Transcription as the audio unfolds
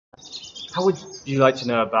How would you like to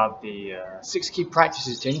know about the 6 key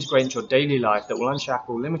practices to integrate into your daily life that will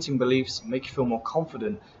unshackle limiting beliefs, make you feel more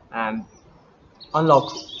confident, and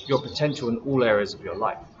unlock your potential in all areas of your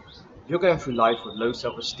life? If you're going through life with low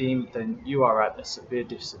self-esteem, then you are at a severe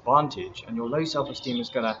disadvantage, and your low self-esteem is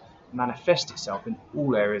going to manifest itself in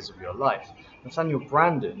all areas of your life. Nathaniel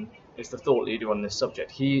Branden is the thought leader on this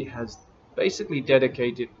subject. He has basically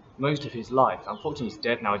dedicated most of his life, unfortunately he's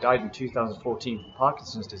dead now, he died in 2014 from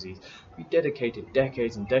Parkinson's disease. He dedicated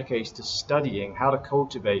decades and decades to studying how to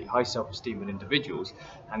cultivate high self-esteem in individuals,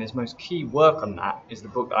 and his most key work on that is the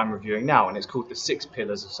book that I'm reviewing now, and it's called The 6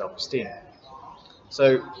 Pillars of Self-Esteem.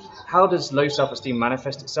 So how does low self-esteem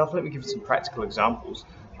manifest itself? Let me give you some practical examples.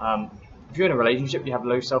 If you're in a relationship, you have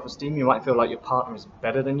low self-esteem, you might feel like your partner is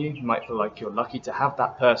better than you. You might feel like you're lucky to have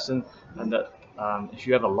that person, and that if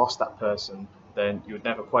you ever lost that person, then you would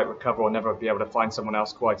never quite recover or never be able to find someone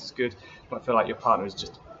else quite as good. You might feel like your partner is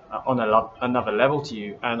just on another level to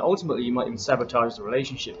you, and ultimately you might even sabotage the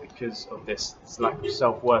relationship because of this lack of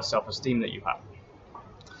self-worth, self-esteem that you have.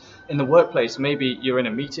 In the workplace, maybe you're in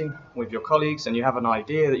a meeting with your colleagues and you have an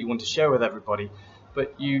idea that you want to share with everybody,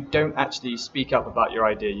 but you don't actually speak up about your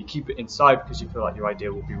idea. You keep it inside because you feel like your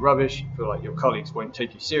idea will be rubbish, you feel like your colleagues won't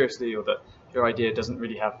take you seriously, or that your idea doesn't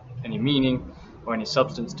really have any meaning or any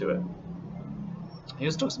substance to it. He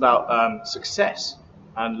also talks about success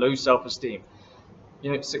and low self-esteem.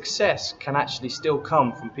 You know, success can actually still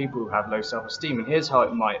come from people who have low self-esteem, and here's how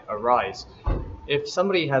it might arise. If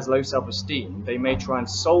somebody has low self-esteem, they may try and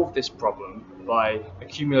solve this problem by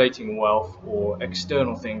accumulating wealth or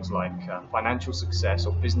external things like financial success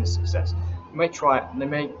or business success. They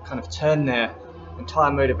may kind of turn their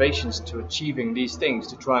entire motivations to achieving these things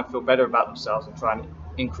to try and feel better about themselves and try and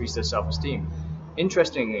increase their self-esteem.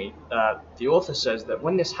 Interestingly, the author says that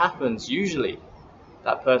when this happens, usually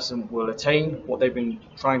that person will attain what they've been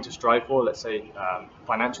trying to strive for, let's say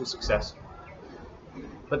financial success,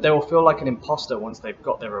 but they will feel like an imposter once they've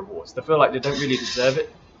got their rewards. They feel like they don't really deserve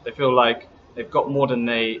it. They feel like they've got more than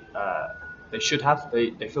they should have.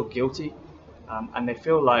 They feel guilty, and they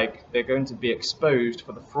feel like they're going to be exposed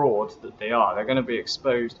for the fraud that they are. They're going to be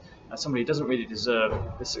exposed as somebody who doesn't really deserve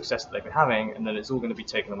the success that they've been having, and then it's all going to be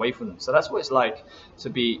taken away from them. So that's what it's like to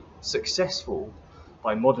be successful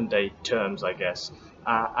by modern day terms, I guess,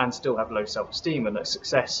 and still have low self-esteem, and that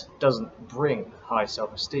success doesn't bring high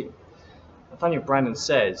self-esteem. Nathaniel Branden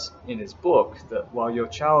says in his book that while your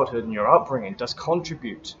childhood and your upbringing does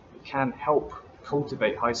contribute, it can help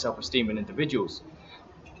cultivate high self-esteem in individuals,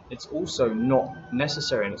 it's also not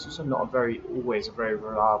necessary, and it's also not always a very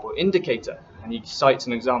reliable indicator. And he cites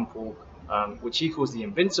an example which he calls the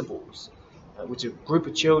Invincibles, which are a group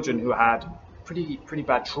of children who had pretty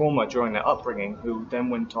bad trauma during their upbringing, who then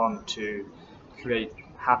went on to create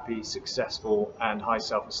happy, successful, and high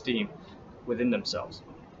self-esteem within themselves.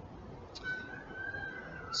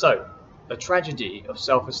 So, a tragedy of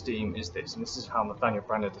self-esteem is this, and this is how Nathaniel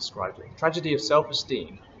Branden described it. Tragedy of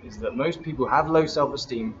self-esteem is that most people who have low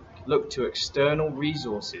self-esteem look to external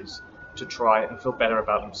resources to try and feel better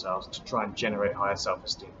about themselves, to try and generate higher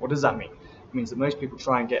self-esteem. What does that mean? It means that most people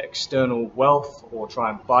try and get external wealth, or try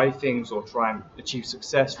and buy things, or try and achieve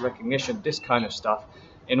success, recognition, this kind of stuff,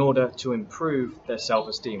 in order to improve their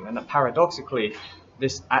self-esteem. And that paradoxically,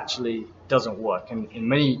 this actually doesn't work. And in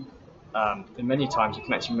many times it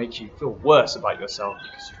can actually make you feel worse about yourself,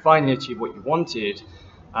 because you finally achieve what you wanted,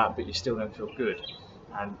 but you still don't feel good,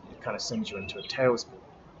 and it kind of sends you into a tailspin.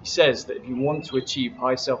 He says that if you want to achieve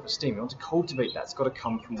high self-esteem, you want to cultivate that, it's got to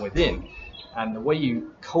come from within. And the way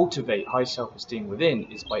you cultivate high self-esteem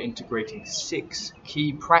within is by integrating 6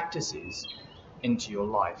 key practices into your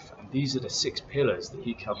life. And these are the 6 pillars that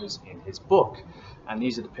he covers in his book, and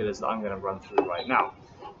these are the pillars that I'm going to run through right now.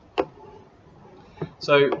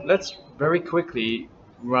 So let's very quickly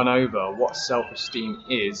run over what self-esteem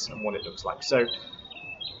is and what it looks like. So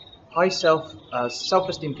high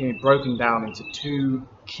self-esteem can be broken down into 2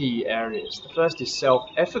 key areas. The first is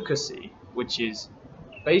self-efficacy, which is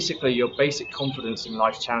basically your basic confidence in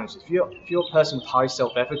life's challenges. If you're a person with high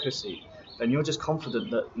self-efficacy, then you're just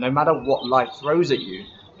confident that no matter what life throws at you,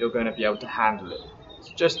 you're going to be able to handle it. It's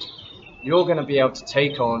just, you're going to be able to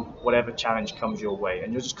take on whatever challenge comes your way,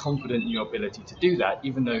 and you're just confident in your ability to do that,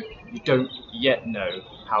 even though you don't yet know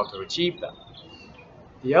how to achieve that.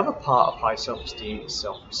 The other part of high self-esteem is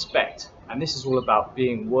self-respect, and this is all about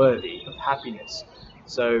being worthy of happiness.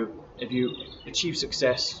 So if you achieve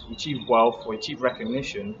success, you achieve wealth, or achieve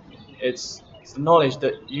recognition, it's the knowledge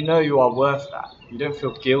that you know you are worth that. You don't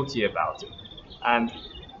feel guilty about it. And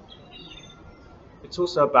it's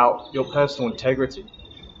also about your personal integrity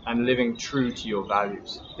and living true to your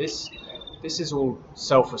values. This this is all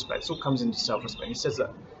self-respect. It all comes into self-respect. He says that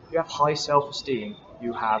if you have high self-esteem,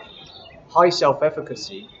 you have high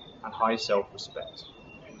self-efficacy and high self-respect.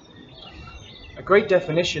 A great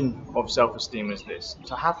definition of self-esteem is this: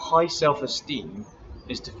 to have high self-esteem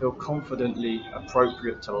is to feel confidently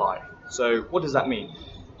appropriate to life. So what does that mean?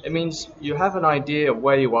 It means you have an idea of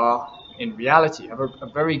where you are in reality. You have a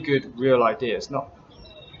very good real idea. It's not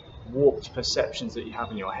warped perceptions that you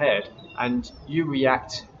have in your head, and you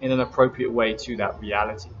react in an appropriate way to that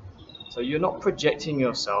reality. So you're not projecting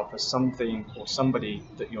yourself as something or somebody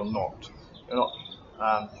that you're not. You're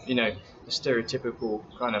not the stereotypical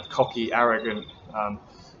kind of cocky, arrogant,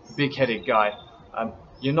 big-headed guy.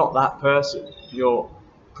 You're not that person. You're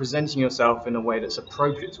presenting yourself in a way that's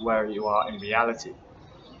appropriate to where you are in reality.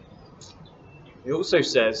 He also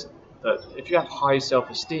says that if you have high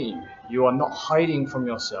self-esteem, you are not hiding from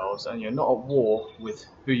yourselves and you're not at war with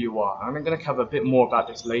who you are. I'm going to cover a bit more about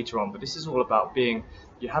this later on, but this is all about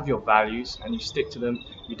you have your values and you stick to them.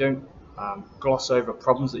 You don't gloss over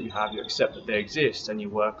problems that you have. You accept that they exist and you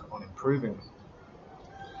work on improving them.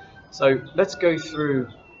 So let's go through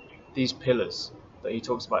these pillars that he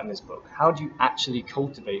talks about in this book. How do you actually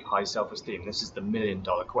cultivate high self-esteem? This is the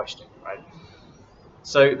million-dollar question, right?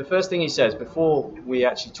 So the first thing he says, before we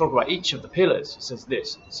actually talk about each of the pillars, he says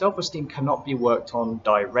this: self-esteem cannot be worked on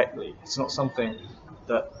directly. It's not something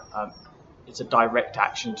that it's a direct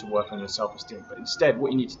action to work on your self-esteem, but instead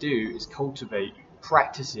what you need to do is cultivate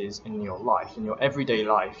practices in your life, in your everyday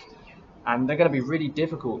life, and they're going to be really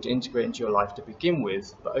difficult to integrate into your life to begin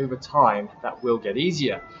with, but over time that will get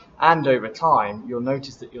easier, and over time you'll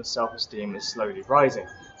notice that your self-esteem is slowly rising.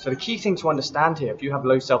 So the key thing to understand here, if you have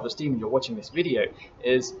low self-esteem and you're watching this video,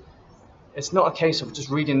 is it's not a case of just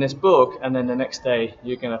reading this book and then the next day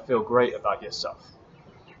you're going to feel great about yourself.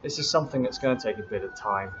 This is something that's going to take a bit of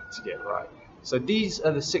time to get right. So these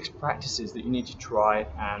are the 6 practices that you need to try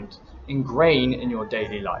and ingrain in your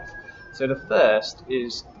daily life. So the first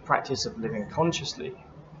is the practice of living consciously.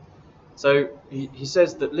 So he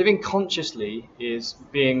says that living consciously is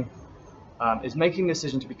making the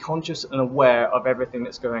decision to be conscious and aware of everything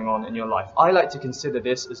that's going on in your life. I like to consider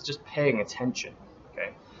this as just paying attention.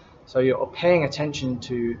 Okay, so you're paying attention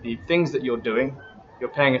to the things that you're doing. You're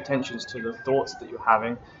paying attention to the thoughts that you're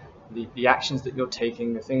having, the actions that you're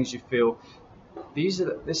taking, the things you feel. This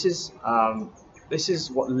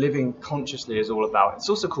is what living consciously is all about. It's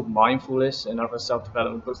also called mindfulness and other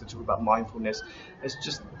self-development books that talk about mindfulness. It's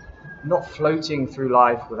just not floating through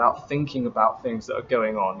life without thinking about things that are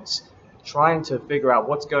going on. It's trying to figure out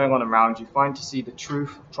what's going on around you, trying to see the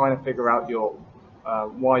truth, trying to figure out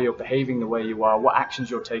why you're behaving the way you are, what actions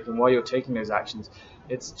you're taking, why you're taking those actions.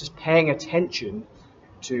 It's just paying attention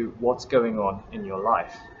to what's going on in your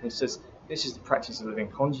life. And he says this is the practice of living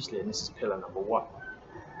consciously, and this is pillar number 1.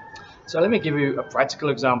 So let me give you a practical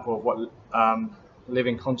example of what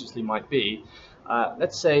living consciously might be.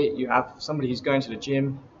 Let's say you have somebody who's going to the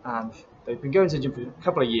gym and they've been going to the gym for a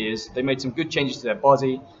couple of years. They made some good changes to their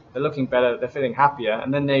body. They're looking better. They're feeling happier.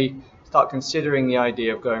 And then they start considering the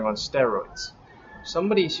idea of going on steroids.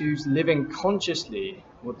 Somebody who's living consciously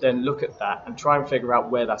would then look at that and try and figure out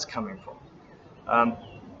where that's coming from.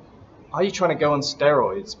 Are you trying to go on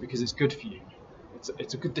steroids because it's good for you?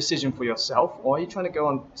 It's a good decision for yourself, or are you trying to go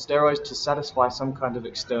on steroids to satisfy some kind of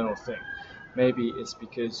external thing? Maybe it's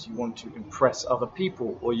because you want to impress other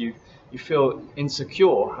people, or you feel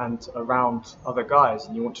insecure and around other guys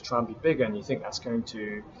and you want to try and be bigger and you think that's going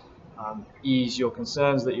to ease your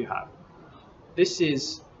concerns that you have. This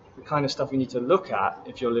is the kind of stuff you need to look at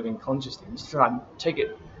if you're living consciously. You need to try and take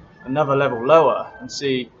it another level lower and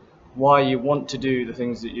see why you want to do the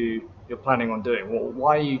things that you're planning on doing. Well,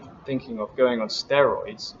 why are you thinking of going on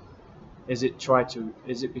steroids? Is it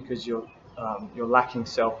because you're lacking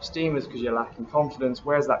self-esteem? Is it because you're lacking confidence?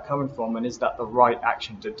 Where is that coming from, and is that the right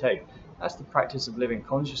action to take? That's the practice of living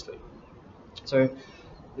consciously. So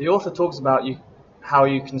the author talks about how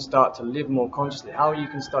you can start to live more consciously, how you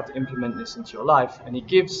can start to implement this into your life, and he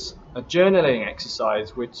gives a journaling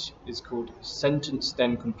exercise which is called sentence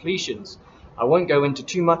stem completions. I won't go into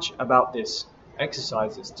too much about this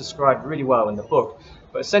exercise. It's described really well in the book,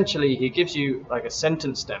 but essentially he gives you like a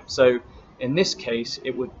sentence stem. So in this case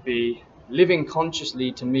it would be living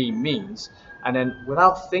consciously to me means, and then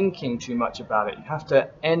without thinking too much about it, you have to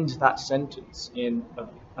end that sentence in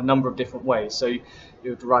a number of different ways. So you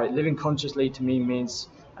would write living consciously to me means,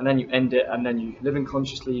 and then you end it, and then you living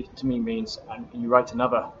consciously to me means, and you write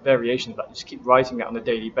another variation of that. You just keep writing that on a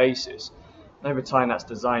daily basis, and over time that's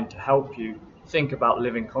designed to help you think about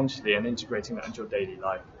living consciously and integrating that into your daily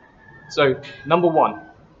life. So number 1,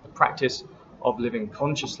 the practice of living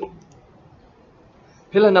consciously.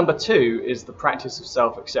 Pillar number 2 is the practice of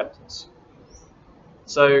self-acceptance.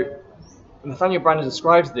 So Nathaniel Branden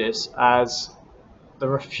describes this as the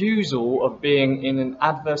refusal of being in an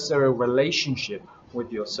adversarial relationship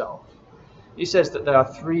with yourself. He says that there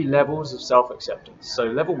are 3 levels of self-acceptance. So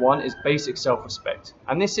level 1 is basic self-respect,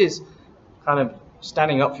 and this is kind of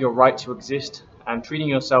standing up for your right to exist and treating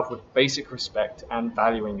yourself with basic respect and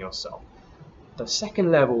valuing yourself. The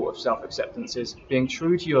second level of self-acceptance is being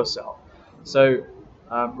true to yourself. So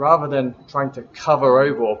rather than trying to cover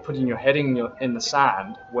over or putting your head in the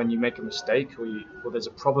sand when you make a mistake or there's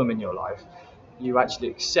a problem in your life, you actually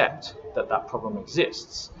accept that that problem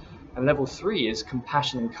exists. And level 3 is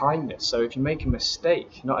compassion and kindness. So if you make a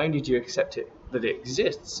mistake, not only do you accept it that it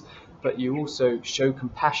exists, but you also show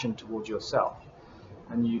compassion towards yourself.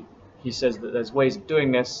 And he says that there's ways of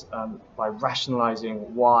doing this by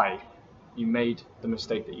rationalizing why you made the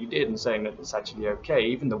mistake that you did and saying that it's actually okay.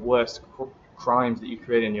 Even the worst crimes that you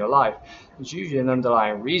create in your life, there's usually an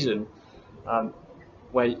underlying reason, and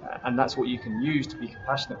that's what you can use to be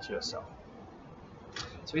compassionate to yourself.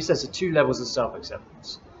 So he says there are 2 levels of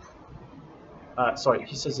self-acceptance.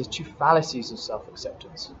 He says there's 2 fallacies of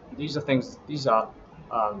self-acceptance. These are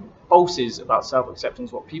falses about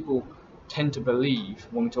self-acceptance, what people tend to believe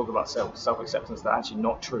when we talk about self-acceptance that are actually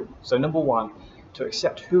not true. So number 1, to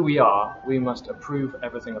accept who we are, we must approve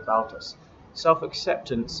everything about us.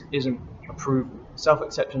 Self-acceptance isn't approval.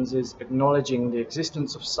 Self-acceptance is acknowledging the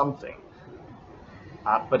existence of something,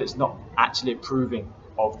 but it's not actually approving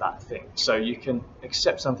of that thing. So you can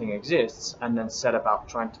accept something exists and then set about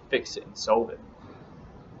trying to fix it and solve it.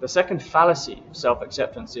 The second fallacy of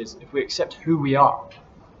self-acceptance is if we accept who we are,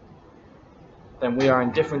 then we are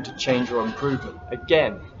indifferent to change or improvement.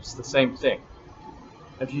 Again, it's the same thing.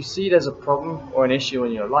 If you see there's a problem or an issue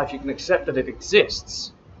in your life, you can accept that it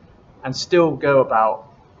exists and still go about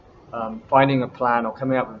finding a plan or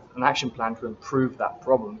coming up with an action plan to improve that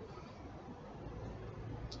problem.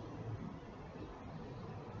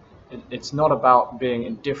 It's not about being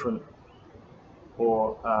indifferent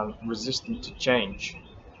or resistant to change.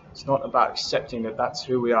 It's not about accepting that that's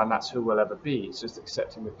who we are and that's who we'll ever be. It's just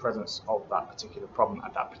accepting the presence of that particular problem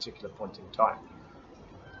at that particular point in time.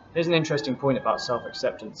 Here's an interesting point about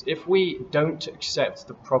self-acceptance. If we don't accept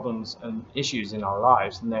the problems and issues in our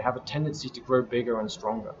lives, then they have a tendency to grow bigger and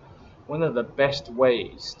stronger. One of the best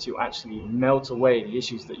ways to actually melt away the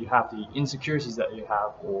issues that you have, the insecurities that you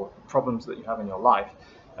have, or problems that you have in your life,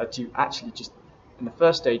 to actually just, in the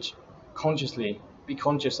first stage, consciously be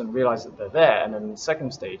conscious and realize that they're there, and then in the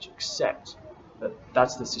second stage, accept that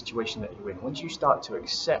that's the situation that you're in. Once you start to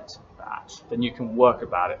accept that, then you can work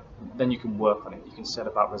about it, then you can work on it, you can set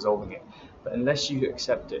about resolving it. But unless you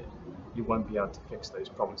accept it, you won't be able to fix those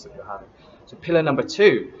problems that you're having. So pillar number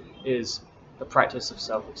 2 is the practice of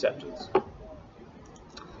self-acceptance.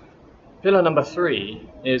 Pillar number 3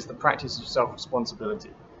 is the practice of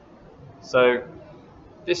self-responsibility. So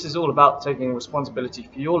this is all about taking responsibility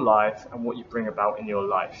for your life and what you bring about in your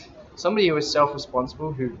life. Somebody who is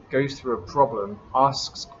self-responsible, who goes through a problem,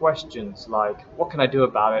 asks questions like, what can I do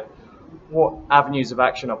about it? What avenues of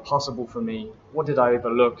action are possible for me? What did I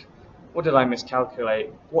overlook? What did I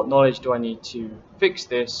miscalculate? What knowledge do I need to fix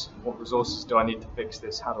this? What resources do I need to fix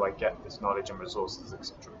this? How do I get this knowledge and resources,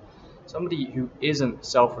 etc.? Somebody who isn't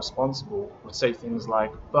self-responsible would say things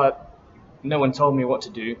like, but no one told me what to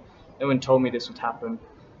do. No one told me this would happen.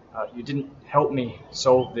 You didn't help me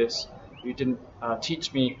solve this. You didn't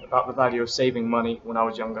teach me about the value of saving money when I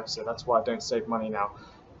was younger, so that's why I don't save money now.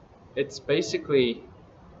 It's basically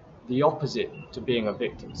the opposite to being a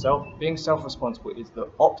victim. Being self-responsible is the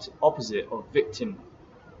opposite of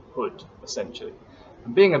victimhood, essentially.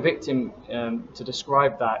 And being a victim, to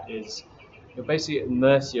describe that, is you're basically at the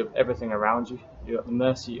mercy of everything around you. You're at the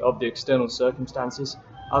mercy of the external circumstances.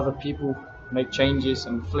 Other people make changes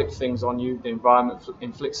and inflict things on you. The environment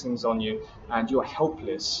inflicts things on you, and you're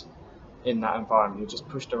helpless in that environment. You're just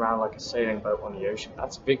pushed around like a sailing boat on the ocean.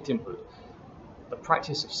 That's victimhood. The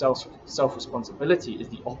practice of self-responsibility is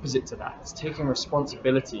the opposite to that. It's taking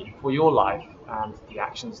responsibility for your life and the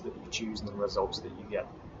actions that you choose and the results that you get.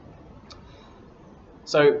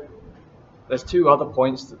 So there's 2 other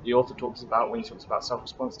points that the author talks about when he talks about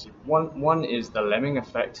self-responsibility. One is the lemming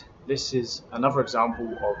effect. This is another example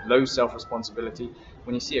of low self-responsibility.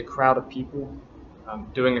 When you see a crowd of people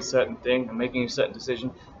doing a certain thing and making a certain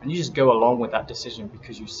decision, and you just go along with that decision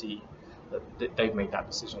because you see that they've made that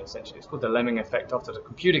decision, essentially. It's called the lemming effect, after the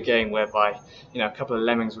computer game whereby a couple of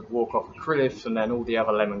lemmings would walk off a cliff and then all the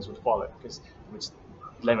other lemmings would follow, because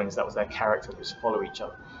lemmings, that was their character, just follow each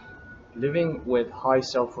other. Living with high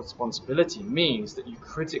self-responsibility means that you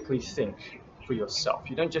critically think for yourself.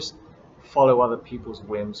 You don't just follow other people's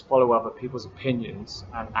whims, follow other people's opinions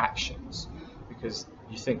and actions, because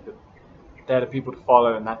you think that they're the people to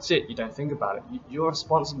follow and that's it. You don't think about it. You're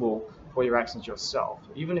responsible for your actions yourself.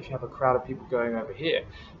 Even if you have a crowd of people going over here,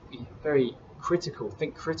 be very critical,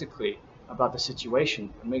 think critically about the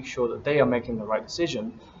situation and make sure that they are making the right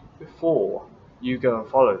decision before you go and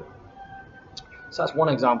follow them. So that's one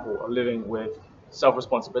example of living with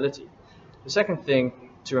self-responsibility. The second thing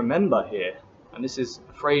to remember here, and this is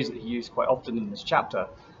a phrase that he used quite often in this chapter,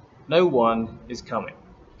 no one is coming.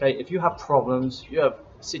 Okay, if you have problems, you have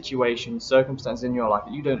situations, circumstances in your life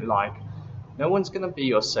that you don't like, no one's going to be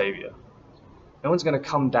your savior. No one's going to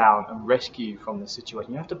come down and rescue you from the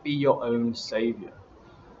situation. You have to be your own savior.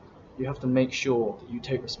 You have to make sure that you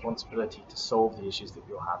take responsibility to solve the issues that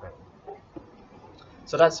you're having.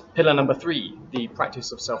 So that's pillar number 3, the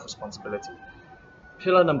practice of self-responsibility.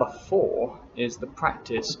 Pillar number 4 is the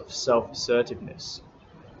practice of self-assertiveness.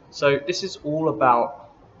 So this is all about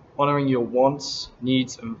honoring your wants,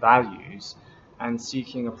 needs and values and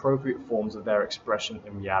seeking appropriate forms of their expression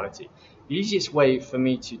in reality. The easiest way for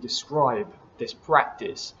me to describe this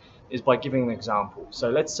practice is by giving an example. So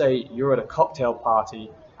let's say you're at a cocktail party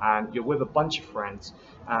and you're with a bunch of friends.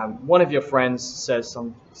 One of your friends says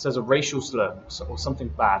a racial slur or something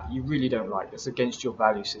bad that you really don't like. It's against your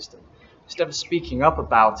value system. Instead of speaking up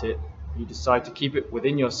about it, you decide to keep it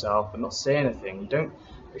within yourself and not say anything. You don't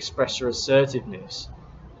express your assertiveness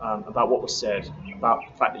about what was said, about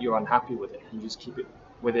the fact that you're unhappy with it. You just keep it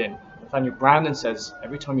within. Nathaniel Branden says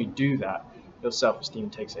every time you do that, your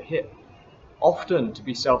self-esteem takes a hit. Often, to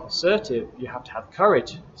be self-assertive, you have to have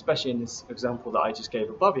courage, especially in this example that I just gave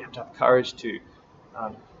above. You have to have courage to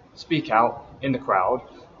speak out in the crowd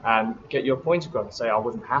and get your point across and say, I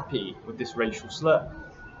wasn't happy with this racial slur.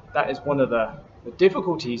 That is one of the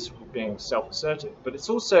difficulties of being self-assertive, but it's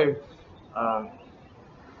also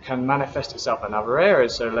can manifest itself in other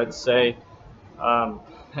areas. So let's say, a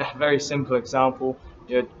very simple example,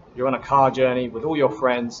 you're on a car journey with all your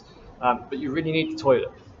friends, but you really need the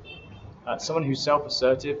toilet. Someone who's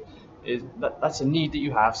self-assertive, that's a need that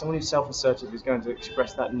you have. Someone who's self-assertive is going to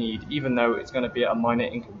express that need, even though it's going to be at a minor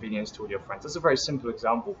inconvenience to all your friends. That's a very simple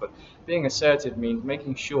example, but being assertive means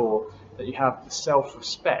making sure that you have the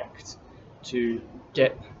self-respect to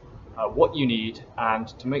get what you need and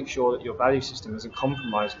to make sure that your value system isn't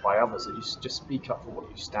compromised by others, that you just speak up for what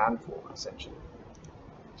you stand for, essentially.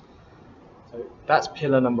 So that's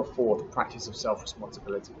pillar number 4, the practice of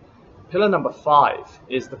self-responsibility. Pillar number 5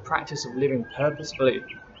 is the practice of living purposefully.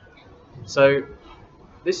 So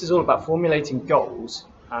this is all about formulating goals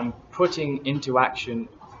and putting into action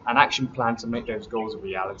an action plan to make those goals a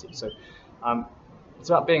reality. So it's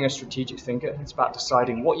about being a strategic thinker. It's about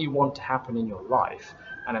deciding what you want to happen in your life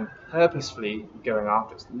and then purposefully going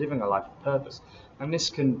after it, living a life of purpose. And this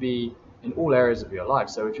can be in all areas of your life.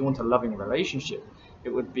 So if you want a loving relationship, it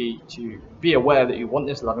would be to be aware that you want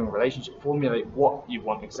this loving relationship, formulate what you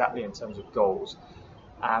want exactly in terms of goals,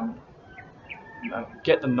 and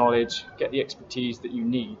get the knowledge, get the expertise that you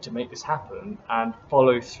need to make this happen and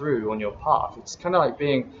follow through on your path. It's kind of like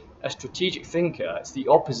being a strategic thinker. It's the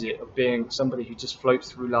opposite of being somebody who just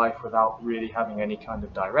floats through life without really having any kind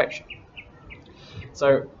of direction.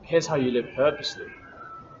 So here's how you live purposely.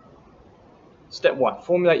 Step 1,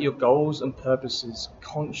 formulate your goals and purposes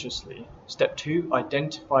consciously. Step 2,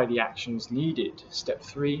 identify the actions needed. Step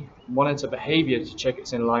 3, monitor behavior to check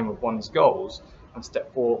it's in line with one's goals. And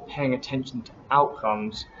step 4, paying attention to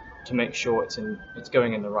outcomes to make sure it's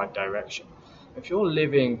going in the right direction. If you're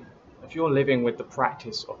living with the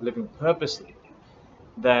practice of living purposely,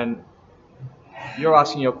 then you're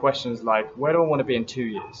asking your questions like, where do I want to be in 2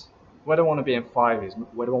 years? Where do I want to be in 5 years?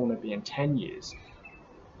 Where do I want to be in 10 years?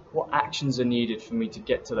 What actions are needed for me to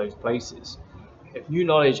get to those places? If new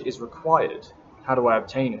knowledge is required, how do I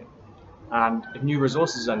obtain it? And if new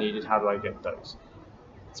resources are needed, how do I get those?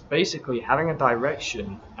 It's basically having a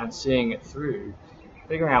direction and seeing it through,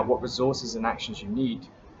 figuring out what resources and actions you need,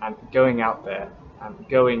 and going out there and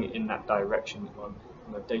going in that direction on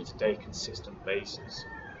a day-to-day consistent basis.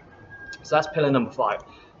 So that's pillar number 5,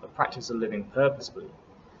 the practice of living purposefully.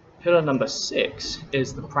 Pillar number 6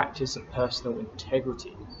 is the practice of personal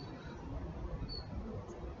integrity.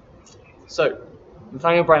 So,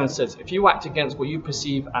 Nathaniel Branden says, if you act against what you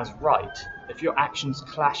perceive as right, if your actions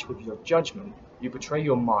clash with your judgment, you betray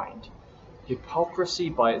your mind. Hypocrisy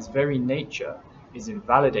by its very nature is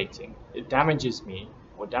invalidating. It damages me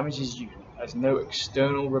or damages you as no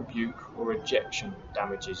external rebuke or rejection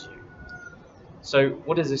damages you. So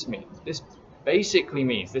what does this mean? This basically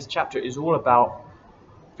means this chapter is all about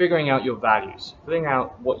figuring out your values, figuring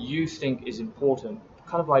out what you think is important,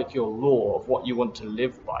 kind of like your law of what you want to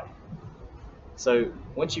live by. So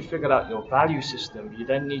once you've figured out your value system, you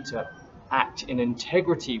then need to act in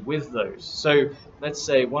integrity with those. So let's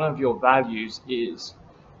say one of your values is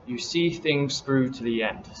you see things through to the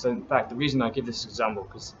end. So in fact, the reason I give this example,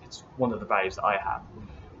 because it's one of the values that I have.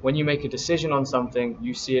 When you make a decision on something,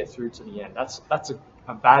 you see it through to the end. That's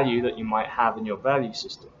a value that you might have in your value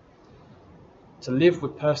system. To live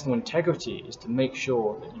with personal integrity is to make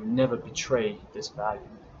sure that you never betray this value.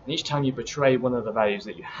 And each time you betray one of the values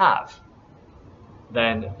that you have,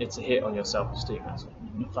 then it's a hit on your self-esteem, as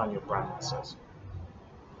Nathaniel Branden says.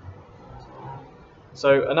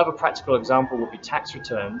 So another practical example would be tax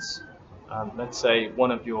returns. Let's say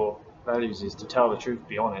one of your values is to tell the truth,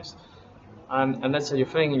 be honest. And let's say you're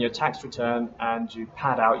filling in your tax return and you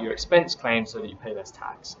pad out your expense claim so that you pay less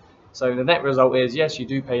tax. So the net result is, yes, you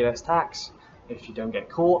do pay less tax if you don't get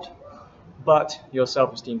caught, but your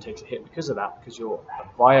self-esteem takes a hit because of that, because you're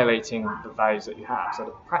violating the values that you have. So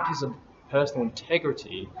the practice of personal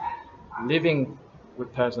integrity, living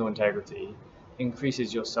with personal integrity,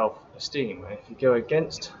 increases your self-esteem. And if you go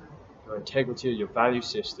against your integrity or your value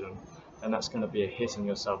system, then that's going to be a hit on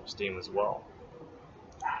your self-esteem as well.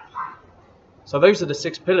 So those are the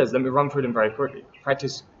 6 pillars. Let me run through them very quickly.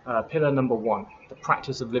 Practice pillar number 1, the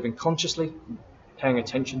practice of living consciously, paying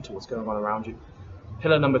attention to what's going on around you.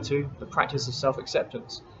 Pillar number 2, the practice of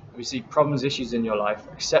self-acceptance. If you see problems, issues in your life,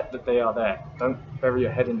 accept that they are there. Don't bury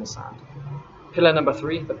your head in the sand. Pillar number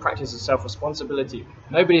 3, the practice of self-responsibility.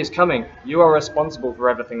 Nobody is coming. You are responsible for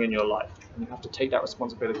everything in your life, and you have to take that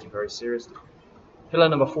responsibility very seriously. Pillar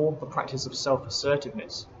number 4, the practice of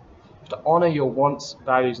self-assertiveness. You have to honor your wants,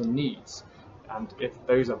 values, and needs. And if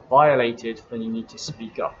those are violated, then you need to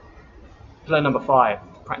speak up. Pillar number 5,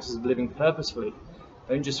 the practice of living purposefully.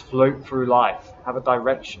 Don't just float through life. Have a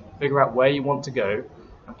direction. Figure out where you want to go,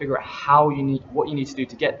 and figure out what you need to do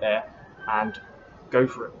to get there, and go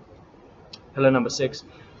for it. Pillar number 6,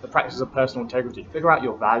 the practice of personal integrity. Figure out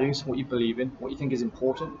your values, what you believe in, what you think is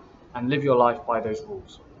important, and live your life by those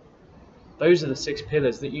rules. Those are the 6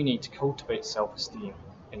 pillars that you need to cultivate self-esteem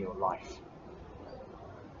in your life.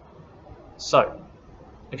 So,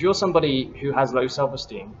 if you're somebody who has low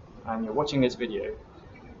self-esteem and you're watching this video,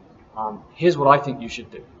 here's what I think you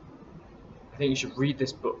should do. I think you should read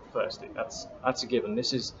this book firstly. That's a given.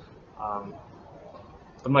 This is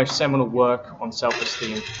the most seminal work on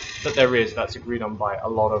self-esteem that there is, that's agreed on by a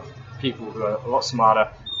lot of people who are a lot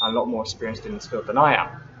smarter and a lot more experienced in this field than I am.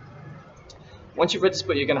 Once you've read this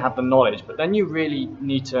book, you're going to have the knowledge, but then you really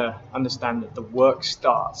need to understand that the work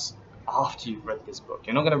starts after you've read this book.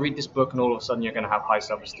 You're not going to read this book and all of a sudden you're going to have high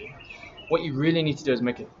self-esteem. What you really need to do is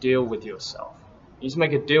make a deal with yourself. You need to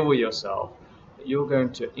make a deal with yourself that you're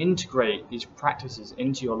going to integrate these practices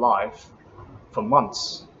into your life for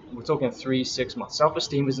months. We're talking 3-6 months.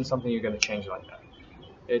 Self-esteem isn't something you're going to change like that.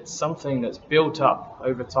 It's something that's built up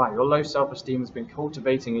over time. Your low self-esteem has been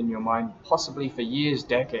cultivating in your mind possibly for years,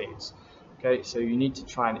 decades. Okay, so you need to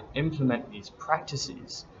try and implement these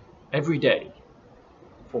practices every day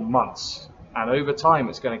for months. And over time,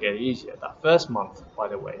 it's going to get easier. That first month, by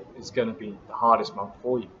the way, is going to be the hardest month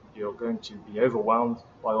for you. You're going to be overwhelmed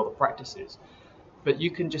by all the practices. But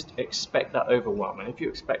you can just expect that overwhelm. And if you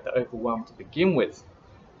expect that overwhelm to begin with,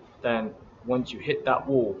 then once you hit that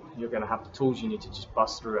wall, you're going to have the tools you need to just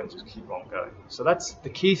bust through and just keep on going. So that's the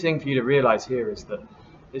key thing for you to realize here, is that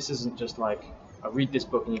this isn't just like, I read this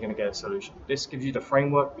book and you're going to get a solution. This gives you the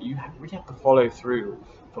framework, but you really have to follow through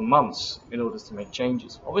for months in order to make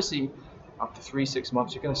changes. Obviously, after 3-6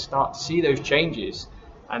 months, you're going to start to see those changes,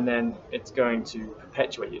 and then it's going to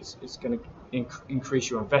perpetuate. It's going to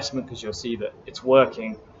increase your investment because you'll see that it's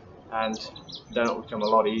working, and then it will become a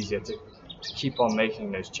lot easier to keep on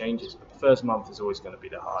making those changes. But the first month is always going to be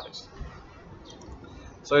the hardest.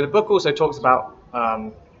 So the book also talks about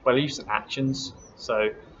beliefs and actions. So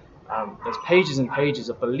there's pages and pages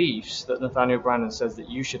of beliefs that Nathaniel Branden says that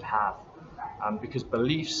you should have, because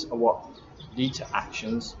beliefs are what lead to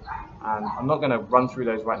actions. And I'm not going to run through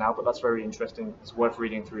those right now, but that's very interesting. It's worth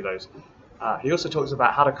reading through those. He also talks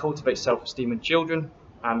about how to cultivate self-esteem in children,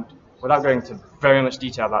 and without going into very much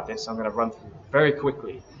detail about this, I'm going to run through very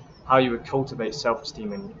quickly how you would cultivate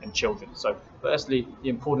self-esteem in children. So firstly, the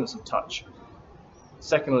importance of touch.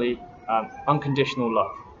 Secondly, unconditional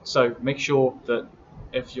love. So make sure that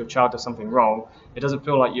if your child does something wrong, it doesn't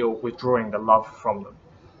feel like you're withdrawing the love from them.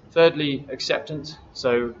 Thirdly, acceptance.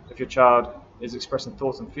 So if your child is expressing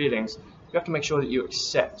thoughts and feelings, you have to make sure that you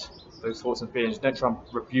accept those thoughts and feelings. Don't try and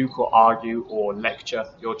rebuke or argue or lecture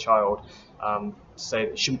your child to say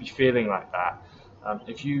that they shouldn't be feeling like that.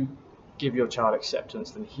 If you give your child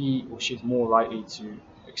acceptance, then he or she is more likely to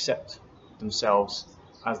accept themselves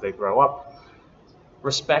as they grow up.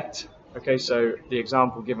 Respect. Okay, so the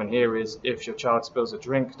example given here is if your child spills a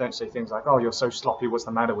drink, don't say things like, "Oh, you're so sloppy, what's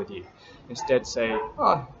the matter with you?" Instead say,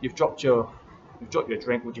 "Oh, you've dropped your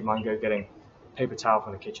drink, would you mind getting a paper towel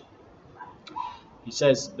from the kitchen?" He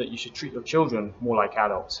says that you should treat your children more like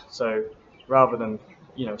adults. So rather than,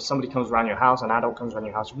 somebody comes around your house, an adult comes around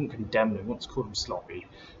your house, you wouldn't condemn them, you wouldn't call them sloppy,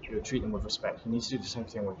 you would treat them with respect. You need to do the same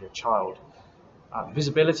thing with your child.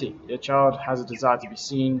 Visibility. Your child has a desire to be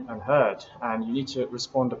seen and heard, and you need to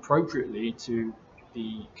respond appropriately to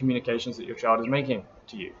the communications that your child is making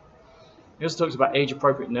to you. He also talks about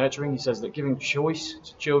age-appropriate nurturing. He says that giving choice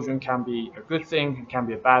to children can be a good thing, it can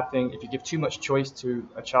be a bad thing. If you give too much choice to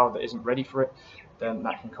a child that isn't ready for it, then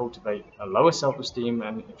that can cultivate a lower self-esteem,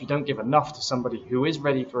 and if you don't give enough to somebody who is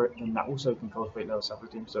ready for it, then that also can cultivate lower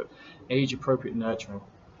self-esteem. So age-appropriate nurturing.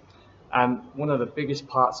 And one of the biggest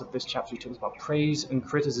parts of this chapter, he talks about praise and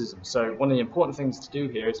criticism. So one of the important things to do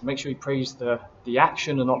here is make sure you praise the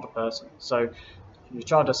action and not the person. So if your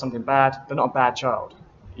child does something bad, they're not a bad child.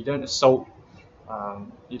 You don't assault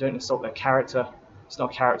their character. It's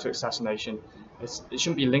not character assassination. It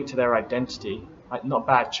shouldn't be linked to their identity. Like, not a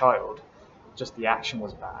bad child, just the action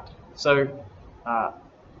was bad. So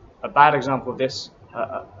a bad example of this,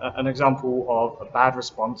 an example of a bad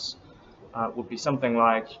response would be something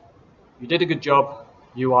like, "You did a good job,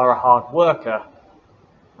 you are a hard worker,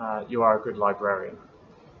 you are a good librarian."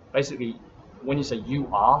 Basically, when you say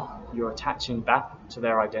you're attaching that to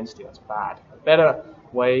their identity. That's bad. A better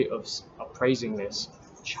way of praising this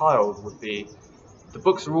child would be, "The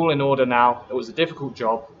books are all in order now, it was a difficult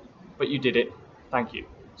job, but you did it, thank you."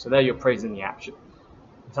 So there you're praising the action.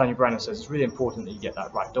 Nathaniel Branden says it's really important that you get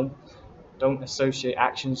that right. Don't associate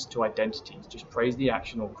actions to identities, just praise the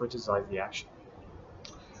action or criticize the action.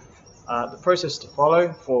 The process to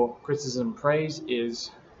follow for criticism and praise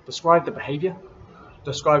is describe the behavior,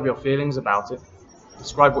 describe your feelings about it,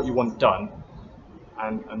 describe what you want done,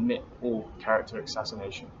 and omit all character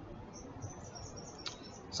assassination.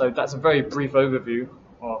 So that's a very brief overview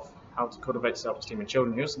of how to cultivate self-esteem in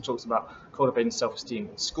children. He also talks about cultivating self-esteem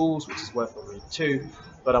in schools, which is worth a read too,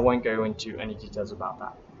 but I won't go into any details about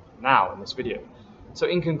that now in this video. So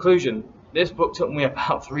in conclusion, this book took me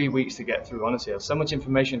about 3 weeks to get through, honestly. There's so much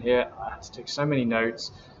information here, I had to take so many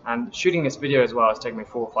notes, and shooting this video as well has taken me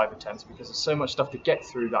 4 or 5 attempts because there's so much stuff to get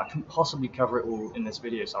through that I couldn't possibly cover it all in this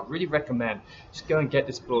video. So I really recommend just go and get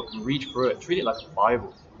this book and read through it, treat it like a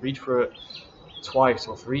Bible, read through it twice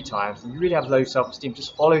or 3 times. If you really have low self-esteem,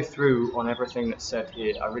 just follow through on everything that's said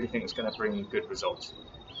here. I really think it's going to bring you good results.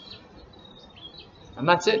 And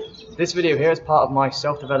that's it. This video here is part of my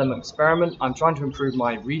self-development experiment. I'm trying to improve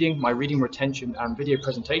my reading retention and video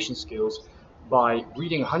presentation skills by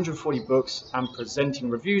reading 140 books and presenting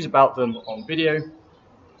reviews about them on video,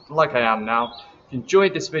 like I am now. If you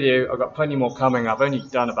enjoyed this video, I've got plenty more coming. I've only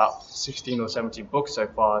done about 16 or 17 books so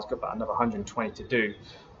far. I've got about another 120 to do.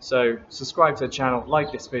 So subscribe to the channel,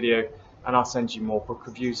 like this video, and I'll send you more book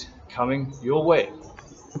reviews coming your way.